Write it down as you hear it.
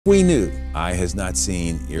We knew, eye has not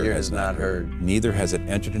seen, ear has not heard. Neither has it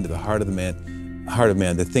entered into the heart of man,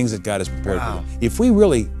 the things that God has prepared Wow. for you. If we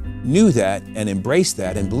really knew that and embraced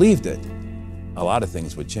that and believed it, a lot of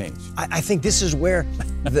things would change. I think this is where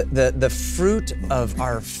the fruit of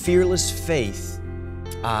our fearless faith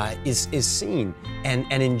is seen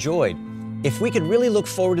and enjoyed. If we could really look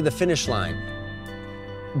forward to the finish line,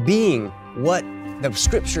 being what the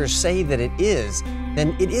scriptures say that it is,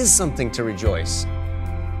 then it is something to rejoice.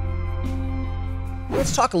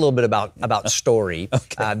 Let's talk a little bit about story,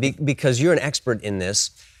 Okay. Because you're an expert in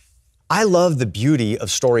this. I love the beauty of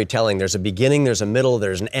storytelling. There's a beginning, there's a middle,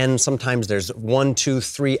 there's an end. Sometimes there's 1, 2,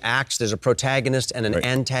 3 acts. There's a protagonist and an Right.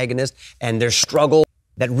 antagonist, and there's struggle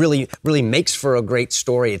that really makes for a great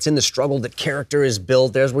story. It's in the struggle that character is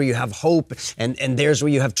built. There's where you have hope, and there's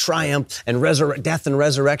where you have triumph and death and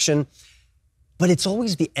resurrection. But it's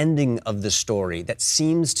always the ending of the story that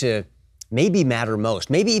seems to maybe matter most,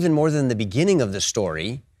 maybe even more than the beginning of the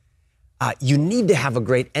story. You need to have a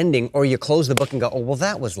great ending, or you close the book and go, oh, well,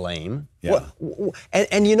 that was lame. Yeah.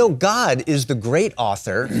 And you know, God is the great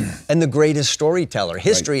author and the greatest storyteller.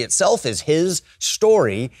 History itself is His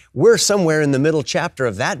story. We're somewhere in the middle chapter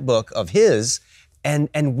of that book of His,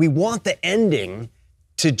 and we want the ending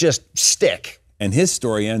to just stick. And his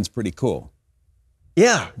story ends pretty cool.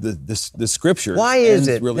 Yeah. The scripture Why is ends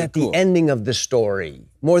it really that cool. the ending of the story,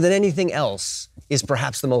 more than anything else, is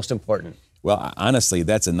perhaps the most important? Well, honestly,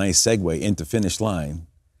 that's a nice segue into Finish Line,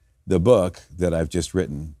 the book that I've just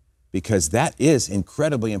written, because that is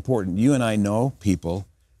incredibly important. You and I know people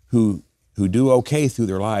who do okay through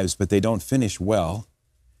their lives, but they don't finish well.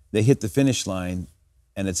 They hit the finish line,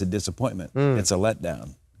 and it's a disappointment. It's a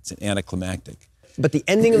letdown. It's an anticlimactic. But the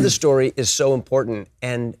ending of the story is so important,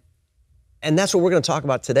 and that's what we're going to talk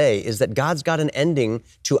about today, is that God's got an ending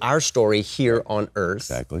to our story here on earth.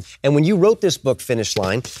 Exactly. And when you wrote this book, Finish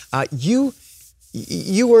Line, you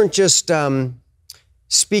weren't just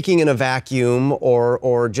speaking in a vacuum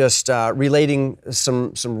or just relating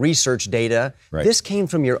some research data. Right. This came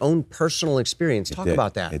from your own personal experience. Talk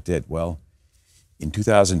about that. It did. Well, in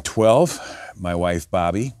 2012, my wife,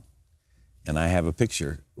 Bobby, and I have a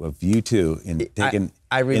picture of you two taken.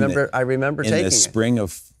 I remember taking in the it. spring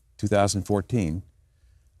of 2014,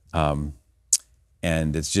 and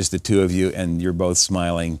it's just the two of you, and you're both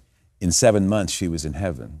smiling. In 7 months, she was in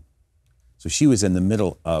heaven. So she was in the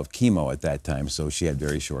middle of chemo at that time, so she had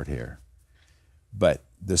very short hair. But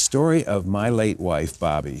the story of my late wife,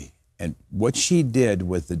 Bobby, and what she did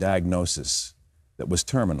with the diagnosis that was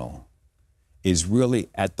terminal is really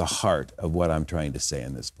at the heart of what I'm trying to say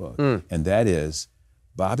in this book. And that is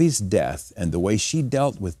Bobby's death and the way she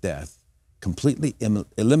dealt with death completely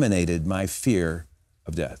eliminated my fear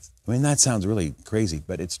of death. I mean, that sounds really crazy,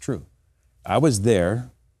 but it's true. I was there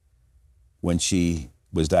when she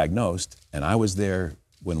was diagnosed, and I was there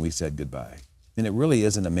when we said goodbye. And it really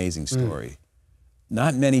is an amazing story.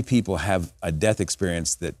 Not many people have a death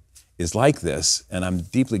experience that is like this, and I'm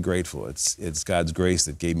deeply grateful. It's God's grace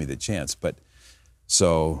that gave me the chance. But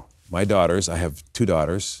so my daughters, I have 2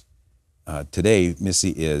 daughters. Today, Missy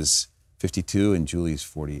is 52 and Julie's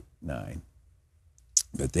 49.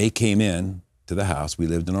 But they came in to the house. We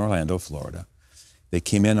lived in Orlando, Florida. They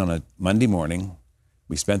came in on a Monday morning.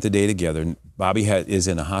 We spent the day together. Bobby is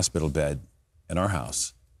in a hospital bed in our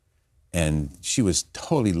house. And she was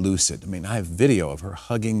totally lucid. I mean, I have video of her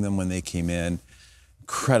hugging them when they came in.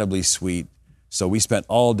 Incredibly sweet. So we spent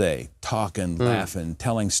all day talking, laughing,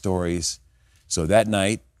 telling stories. So that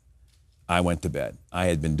night, I went to bed. I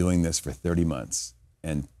had been doing this for 30 months.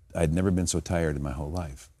 And I'd never been so tired in my whole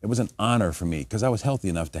life. It was an honor for me because I was healthy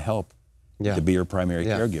enough to help, to be her primary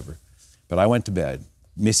caregiver. But I went to bed.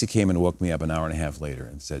 Missy came and woke me up an hour and a half later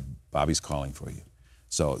and said, Bobby's calling for you.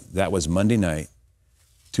 So that was Monday night.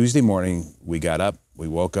 Tuesday morning, we got up, we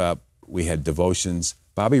woke up, we had devotions.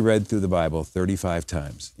 Bobby read through the Bible 35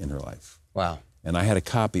 times in her life. Wow. And I had a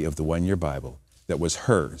copy of the one-year Bible that was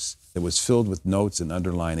hers, that was filled with notes and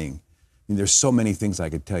underlining. I mean, there's so many things I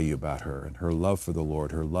could tell you about her and her love for the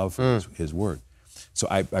Lord, her love for his word. So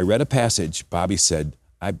I read a passage. Bobby said,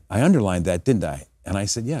 I underlined that, didn't I? And I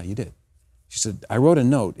said, yeah, you did. She said, I wrote a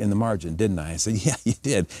note in the margin, didn't I? I said, yeah, you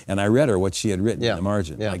did. And I read her what she had written in the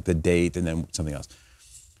margin, like the date and then something else.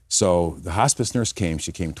 So the hospice nurse came.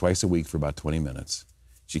 She came twice a week for about 20 minutes.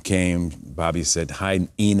 She came, Bobby said, hi,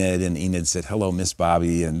 Enid, and Enid said, hello, Miss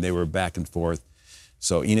Bobby, and they were back and forth.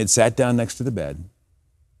 So Enid sat down next to the bed,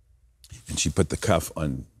 and she put the cuff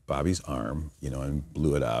on Bobby's arm, and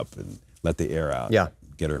blew it up and let the air out,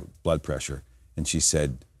 get her blood pressure. And she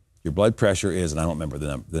said, your blood pressure is, and I don't remember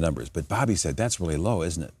the numbers, but Bobby said, that's really low,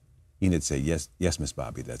 isn't it? Enid said, yes, Miss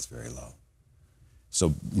Bobby, that's very low.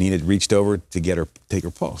 So Nina reached over to take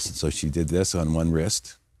her pulse. So she did this on one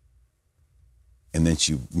wrist, and then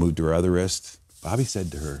she moved her other wrist. Bobby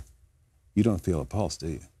said to her, "You don't feel a pulse, do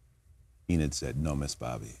you?" Enid said, "No, Miss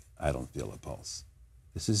Bobby, I don't feel a pulse."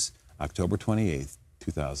 This is October 28th,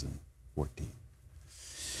 2014.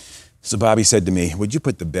 So Bobby said to me, "Would you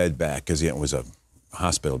put the bed back?" Because it was a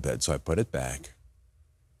hospital bed. So I put it back.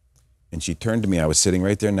 And she turned to me. I was sitting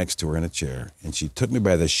right there next to her in a chair. And she took me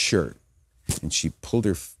by the shirt. And she pulled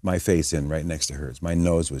my face in right next to hers. My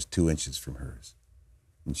nose was 2 inches from hers.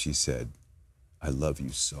 And she said, "I love you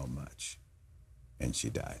so much." And she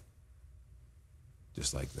died.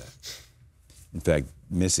 Just like that. In fact,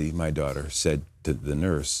 Missy, my daughter, said to the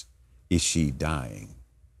nurse, "Is she dying?"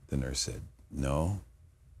 The nurse said, "No,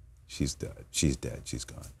 she's dead. She's dead. She's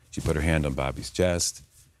gone." She put her hand on Bobby's chest,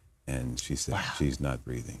 and she said, Wow. "She's not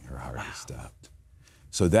breathing. Her heart has stopped."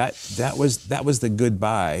 So that was the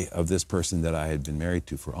goodbye of this person that I had been married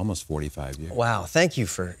to for almost 45 years. Wow, thank you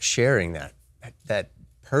for sharing that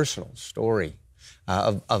personal story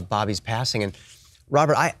of Bobby's passing. And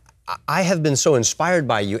Robert, I have been so inspired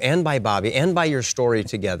by you and by Bobby and by your story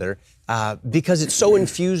together because it's so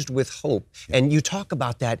infused with hope. And you talk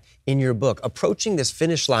about that in your book, approaching this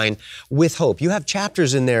finish line with hope. You have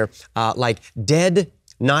chapters in there like Dead,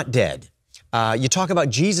 Not Dead. You talk about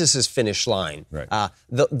Jesus' finish line. Right.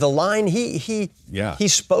 The line he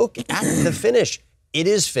spoke at the finish. It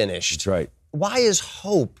is finished. That's right. Why is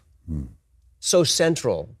hope so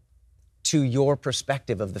central to your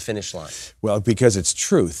perspective of the finish line? Well, because it's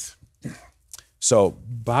truth. So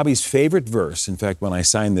Bobby's favorite verse, in fact, when I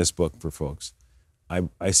sign this book for folks,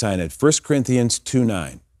 I sign it 1 Corinthians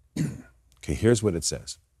 2:9. Okay, here's what it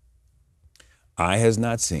says. "Eye has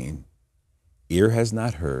not seen, ear has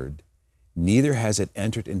not heard, neither has it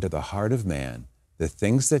entered into the heart of man the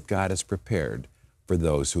things that God has prepared for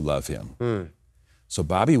those who love him." So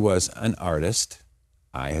Bobby was an artist,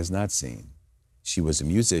 eye has not seen. She was a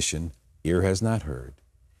musician, ear has not heard.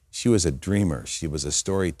 She was a dreamer, she was a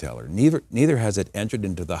storyteller. Neither has it entered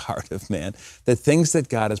into the heart of man the things that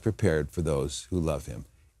God has prepared for those who love him.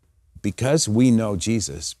 Because we know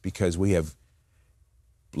Jesus, because we have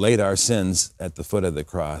laid our sins at the foot of the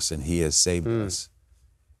cross and he has saved us,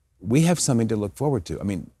 we have something to look forward to. I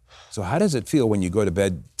mean, so how does it feel when you go to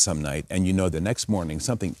bed some night and you know the next morning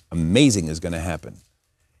something amazing is going to happen?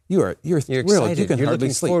 You're thrilled. Excited. You can You're hardly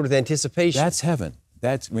looking sleep. forward with anticipation. That's heaven.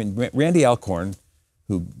 Randy Alcorn,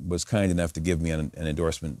 who was kind enough to give me an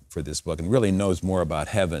endorsement for this book and really knows more about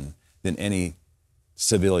heaven than any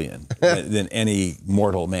civilian, than any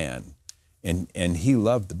mortal man. And he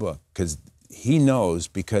loved the book because he knows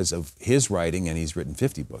because of his writing, and he's written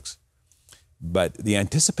 50 books, but the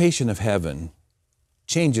anticipation of heaven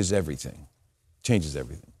changes everything,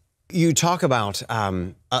 You talk about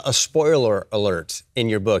a spoiler alert in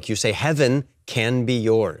your book. You say heaven can be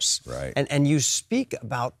yours. Right. And you speak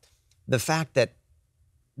about the fact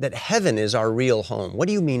that heaven is our real home. What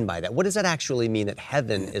do you mean by that? What does that actually mean, that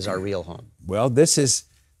heaven is our real home? Well, this is,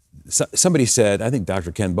 somebody said, I think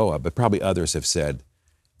Dr. Ken Boa, but probably others have said,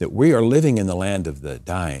 that we are living in the land of the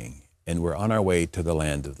dying and we're on our way to the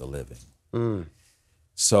land of the living.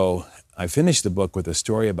 So I finished the book with a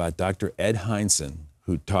story about Dr. Ed Heinzen,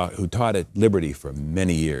 who taught at Liberty for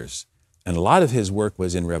many years. And a lot of his work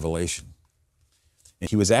was in Revelation. And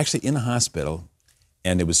he was actually in a hospital,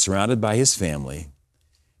 and it was surrounded by his family,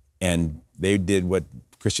 and they did what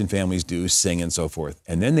Christian families do, sing and so forth.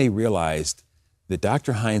 And then they realized that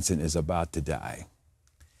Dr. Heinzen is about to die.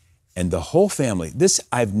 And the whole family,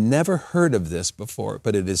 I've never heard of this before,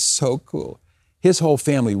 but it is so cool. His whole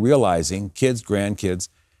family realizing, kids, grandkids,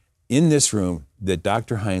 in this room, that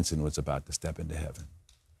Dr. Heinzen was about to step into heaven.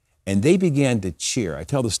 And they began to cheer. I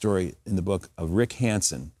tell the story in the book of Rick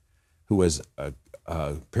Hansen, who was a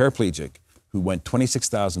paraplegic, who went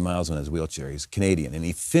 26,000 miles on his wheelchair. He's Canadian, and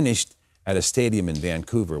he finished at a stadium in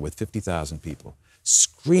Vancouver with 50,000 people,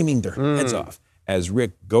 screaming their heads off as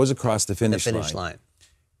Rick goes across the finish line,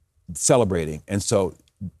 celebrating. And so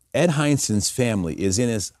Ed Heinzen's family is in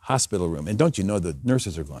his hospital room, and don't you know, the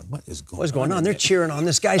nurses are going, What's going on? They're cheering on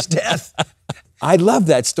this guy's death. I love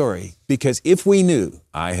that story, because if we knew,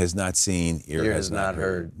 eye has not seen, ear has not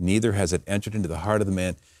heard, neither has it entered into the heart of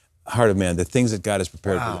man, the things that God has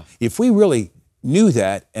prepared for them. If we really knew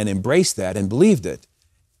that and embraced that and believed it,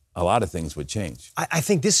 a lot of things would change. I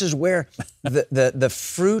think this is where the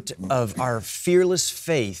fruit of our fearless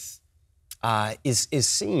faith is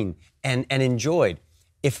seen and enjoyed.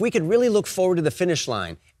 If we could really look forward to the finish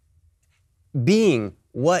line being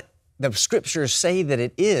what the scriptures say that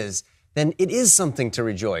it is, then it is something to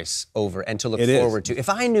rejoice over and to look It is. forward to. If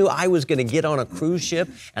I knew I was going to get on a cruise ship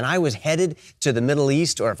and I was headed to the Middle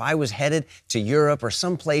East, or if I was headed to Europe or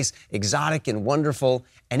someplace exotic and wonderful,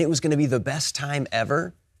 and it was going to be the best time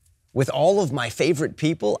ever, with all of my favorite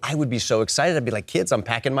people, I would be so excited. I'd be like, kids, I'm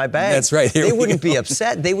packing my bag. That's right. Here They we wouldn't go. be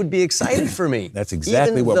upset. They would be excited for me. That's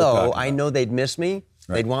exactly Even what we're though talking I about. know they'd miss me,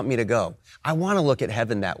 Right. they'd want me to go. I want to look at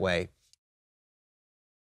heaven that way.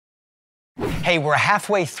 Hey, we're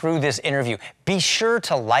halfway through this interview. Be sure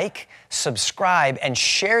to like, subscribe, and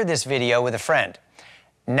share this video with a friend.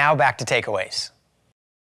 Now back to takeaways.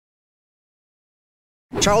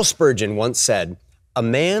 Charles Spurgeon once said, "A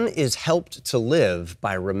man is helped to live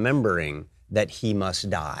by remembering that he must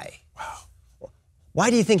die." Wow. Why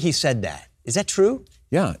do you think he said that? Is that true?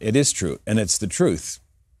 Yeah, it is true, and it's the truth.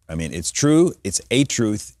 I mean, it's true, it's a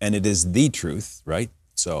truth, and it is the truth, right?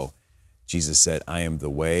 So Jesus said, I am the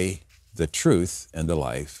way, the truth, and the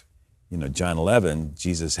life. You know, John 11,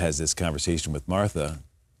 Jesus has this conversation with Martha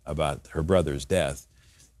about her brother's death,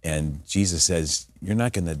 and Jesus says, you're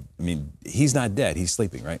not going to, I mean, he's not dead, he's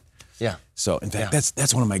sleeping, right? Yeah. So, in fact,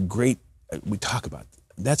 that's one of my great, we talk about,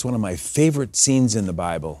 that's one of my favorite scenes in the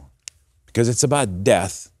Bible, because it's about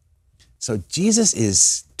death. So Jesus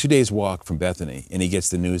is 2 days' walk from Bethany, and he gets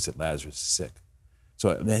the news that Lazarus is sick.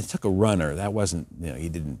 So it took a runner. That wasn't, you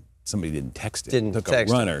know, somebody didn't text it. It took a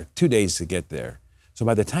runner 2 days to get there. So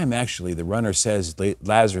by the time actually the runner says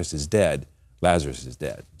Lazarus is dead, Lazarus is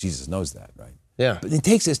dead. Jesus knows that, right? Yeah. But it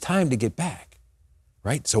takes his time to get back,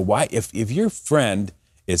 right? So why, if your friend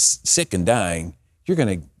is sick and dying, you're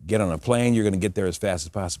going to get on a plane, you're going to get there as fast as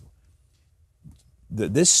possible.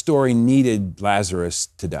 This story needed Lazarus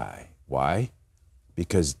to die. Why?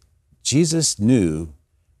 Because Jesus knew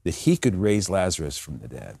that he could raise Lazarus from the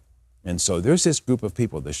dead. And so there's this group of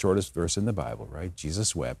people, the shortest verse in the Bible, right?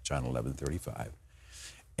 Jesus wept, John 11:35.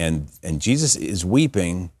 And Jesus is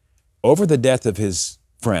weeping over the death of his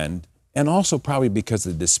friend, and also probably because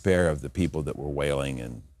of the despair of the people that were wailing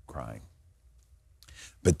and crying.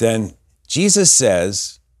 But then Jesus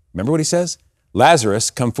says, remember what he says?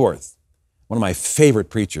 Lazarus, come forth. One of my favorite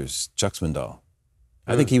preachers, Chuck Swindoll.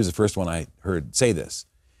 I think he was the first one I heard say this.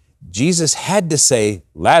 Jesus had to say,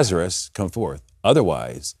 Lazarus, come forth.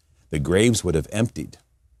 Otherwise, the graves would have emptied.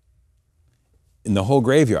 In the whole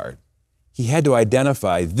graveyard, he had to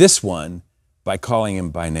identify this one by calling him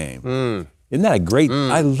by name. Isn't that a great,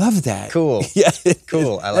 I love that. Cool. Yeah,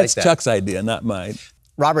 Cool, I like That's that. Chuck's idea, not mine.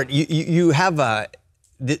 Robert, you have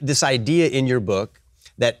this idea in your book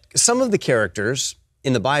that some of the characters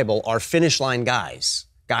in the Bible are finish line guys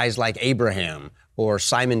like Abraham or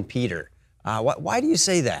Simon Peter. Why do you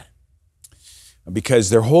say that? Because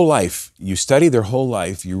their whole life, you study their whole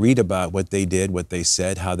life, you read about what they did, what they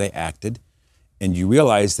said, how they acted, and you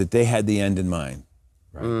realize that they had the end in mind.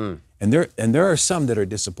 Right? And there are some that are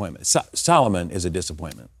disappointments. Solomon is a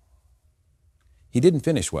disappointment. He didn't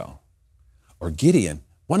finish well. Or Gideon,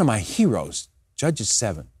 one of my heroes, Judges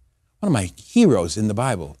 7, one of my heroes in the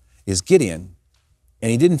Bible is Gideon,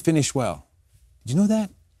 and he didn't finish well. Did you know that?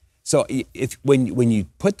 So when you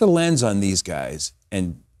put the lens on these guys,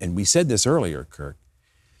 and we said this earlier, Kirk,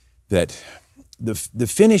 that the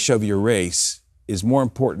finish of your race is more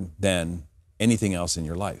important than anything else in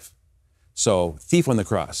your life. So, thief on the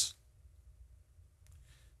cross.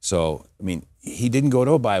 So, I mean, he didn't go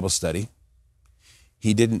to a Bible study.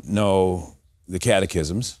 He didn't know the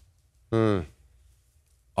catechisms.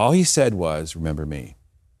 All he said was, remember me.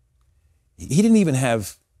 He didn't even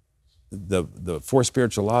have the 4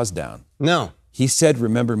 spiritual laws down. No. He said,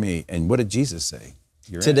 remember me. And what did Jesus say?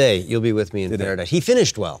 You're Today, you'll be with me in paradise. He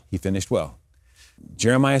finished well. He finished well.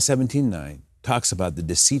 Jeremiah 17:9 talks about the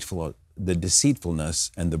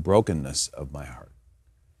deceitfulness and the brokenness of my heart.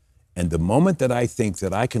 And the moment that I think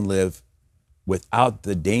that I can live without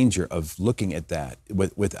the danger of looking at that,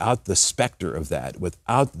 without the specter of that,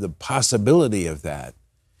 without the possibility of that,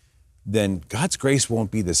 then God's grace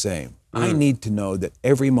won't be the same. I need to know that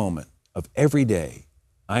every moment of every day,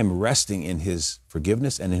 I'm resting in his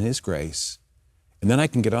forgiveness and in his grace, and then I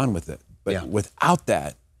can get on with it. But without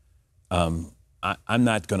that, I'm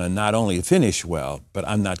not going to not only finish well, but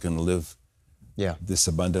I'm not going to live this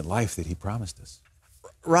abundant life that he promised us.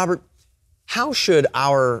 Robert, how should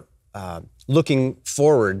our looking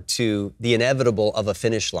forward to the inevitable of a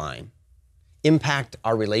finish line impact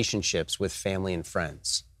our relationships with family and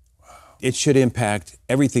friends? It should impact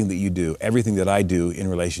everything that you do, everything that I do in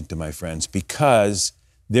relation to my friends, because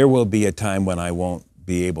there will be a time when I won't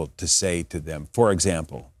be able to say to them, for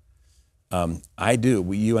example,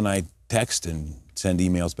 you and I text and send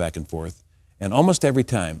emails back and forth, and almost every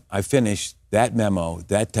time I finish that memo,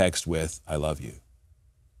 that text with, I love you.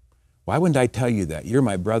 Why wouldn't I tell you that? You're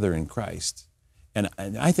my brother in Christ. And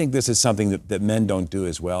I think this is something that men don't do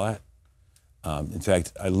as well at. In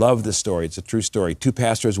fact, I love the story. It's a true story. Two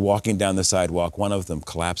pastors walking down the sidewalk. One of them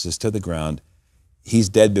collapses to the ground. He's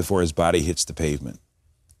dead before his body hits the pavement.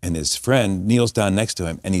 And his friend kneels down next to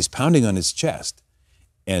him, and he's pounding on his chest.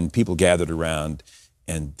 And people gathered around,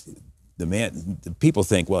 and the people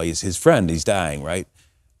think, well, he's his friend, he's dying, right?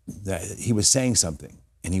 That he was saying something,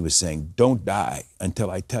 and he was saying, don't die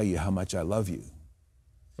until I tell you how much I love you.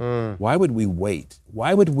 Why would we wait?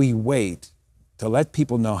 Why would we wait to let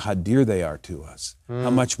people know how dear they are to us,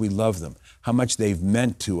 how much we love them, how much they've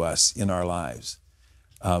meant to us in our lives?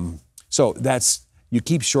 So you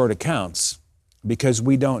keep short accounts because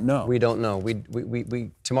we don't know. We don't know.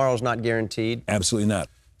 Tomorrow's not guaranteed. Absolutely not.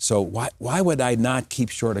 So why would I not keep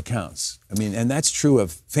short accounts? I mean, and that's true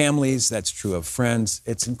of families, that's true of friends.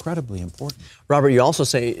 It's incredibly important. Robert, you also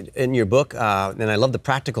say in your book, and I love the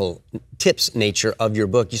practical tips nature of your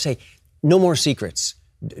book, you say, no more secrets.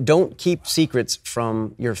 Don't keep secrets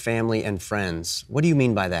from your family and friends. What do you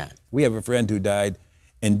mean by that? We have a friend who died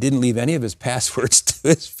and didn't leave any of his passwords to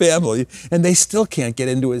his family, and they still can't get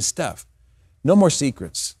into his stuff. No more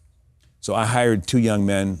secrets. So I hired two young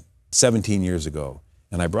men 17 years ago,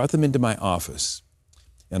 and I brought them into my office.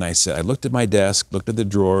 And I said, I looked at my desk, looked at the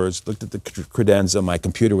drawers, looked at the credenza, my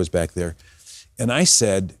computer was back there. And I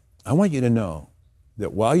said, I want you to know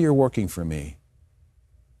that while you're working for me,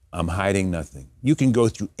 I'm hiding nothing. You can go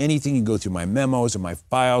through anything, you can go through my memos or my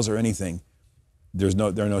files or anything. There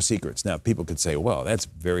are no secrets. Now, people could say, well, that's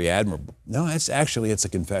very admirable. No, it's a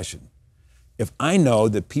confession. If I know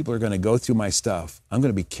that people are going to go through my stuff, I'm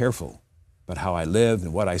going to be careful about how I live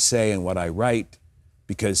and what I say and what I write,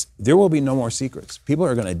 because there will be no more secrets. People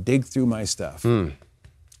are going to dig through my stuff.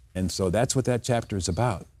 And so that's what that chapter is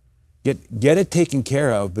about. Get it taken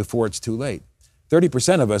care of before it's too late.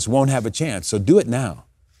 30% of us won't have a chance, so do it now.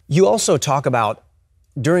 You also talk about,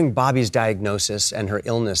 during Bobby's diagnosis and her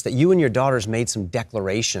illness, that you and your daughters made some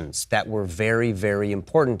declarations that were very, very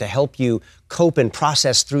important to help you cope and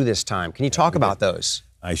process through this time. Can you talk about those?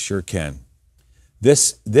 I sure can.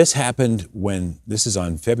 This happened this is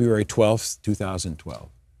on February 12th, 2012.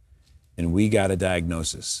 And we got a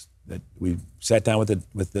diagnosis that we sat down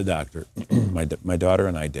with the doctor, my daughter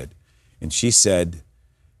and I did. And she said,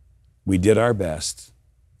 we did our best,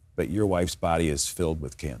 but your wife's body is filled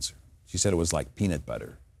with cancer. She said it was like peanut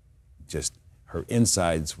butter. Just her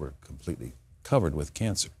insides were completely covered with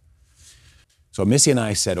cancer. So Missy and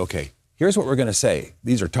I said, okay, here's what we're going to say.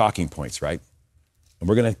 These are talking points, right? And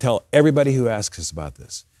we're going to tell everybody who asks us about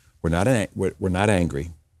this. We're not angry.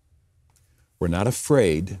 We're not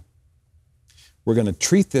afraid. We're going to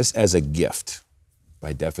treat this as a gift.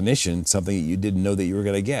 By definition, something that you didn't know that you were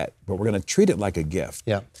going to get. But we're going to treat it like a gift.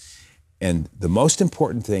 Yeah. And the most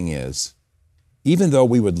important thing is, even though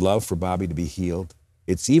we would love for Bobby to be healed,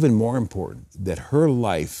 it's even more important that her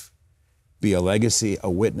life be a legacy, a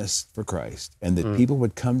witness for Christ, and that people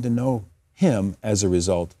would come to know him as a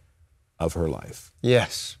result of her life.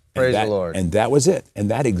 Yes, praise the Lord. And that was it. And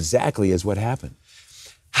that exactly is what happened.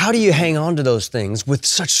 How do you hang on to those things with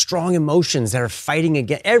such strong emotions that are fighting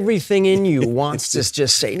against everything in you wants to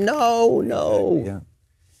just say, no, no. Yeah.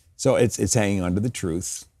 So it's hanging on to the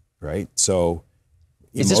truth, right? So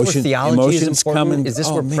is this where theology is important? Is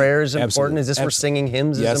this where prayer is important? Absolutely. Is this where singing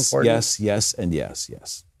hymns is important? Yes, and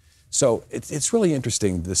yes. So it's really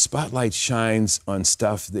interesting. The spotlight shines on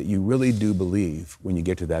stuff that you really do believe when you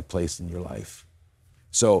get to that place in your life.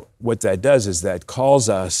 So what that does is that calls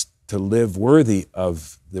us to live worthy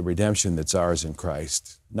of the redemption that's ours in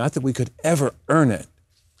Christ. Not that we could ever earn it,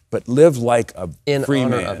 but live like a free man.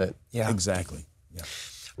 In honor of it. Yeah. Exactly. Yeah.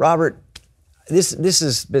 Robert, this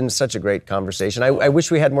has been such a great conversation. I wish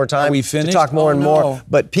we had more time to talk more and more,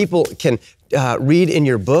 but people can read in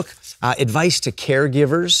your book advice to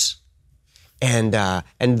caregivers and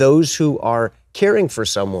those who are caring for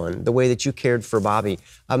someone the way that you cared for Bobby.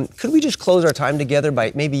 Could we just close our time together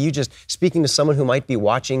by maybe you just speaking to someone who might be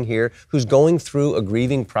watching here, who's going through a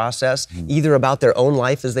grieving process, either about their own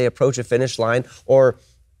life as they approach a finish line, or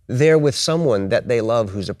they're with someone that they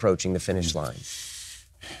love who's approaching the finish line?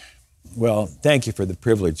 Well, thank you for the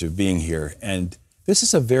privilege of being here. And this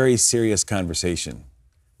is a very serious conversation.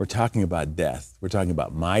 We're talking about death. We're talking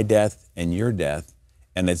about my death and your death,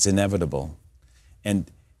 and it's inevitable.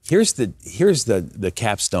 And here's the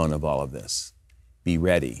capstone of all of this. Be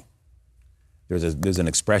ready. There's an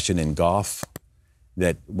expression in golf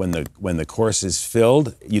that when the course is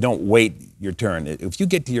filled, you don't wait your turn. If you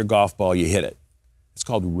get to your golf ball, you hit it. It's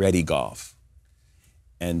called ready golf.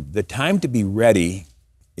 And the time to be ready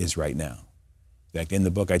is right now. In fact, in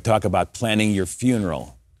the book, I talk about planning your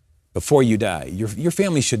funeral. before you die. Your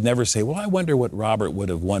family should never say, well, I wonder what Robert would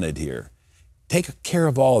have wanted here. Take care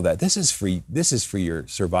of all of that. This is for your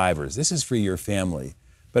survivors. This is for your family,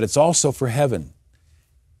 but it's also for heaven.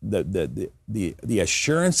 The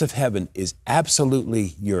assurance of heaven is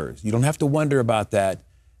absolutely yours. You don't have to wonder about that.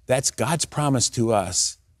 That's God's promise to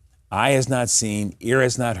us. Eye has not seen, ear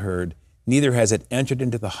has not heard, neither has it entered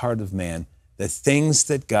into the heart of man, the things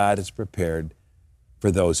that God has prepared for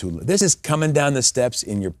those who live. This is coming down the steps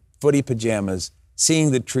in your footy pajamas,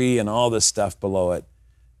 seeing the tree and all the stuff below it.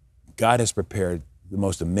 God has prepared the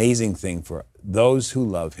most amazing thing for those who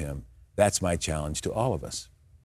love him. That's my challenge to all of us.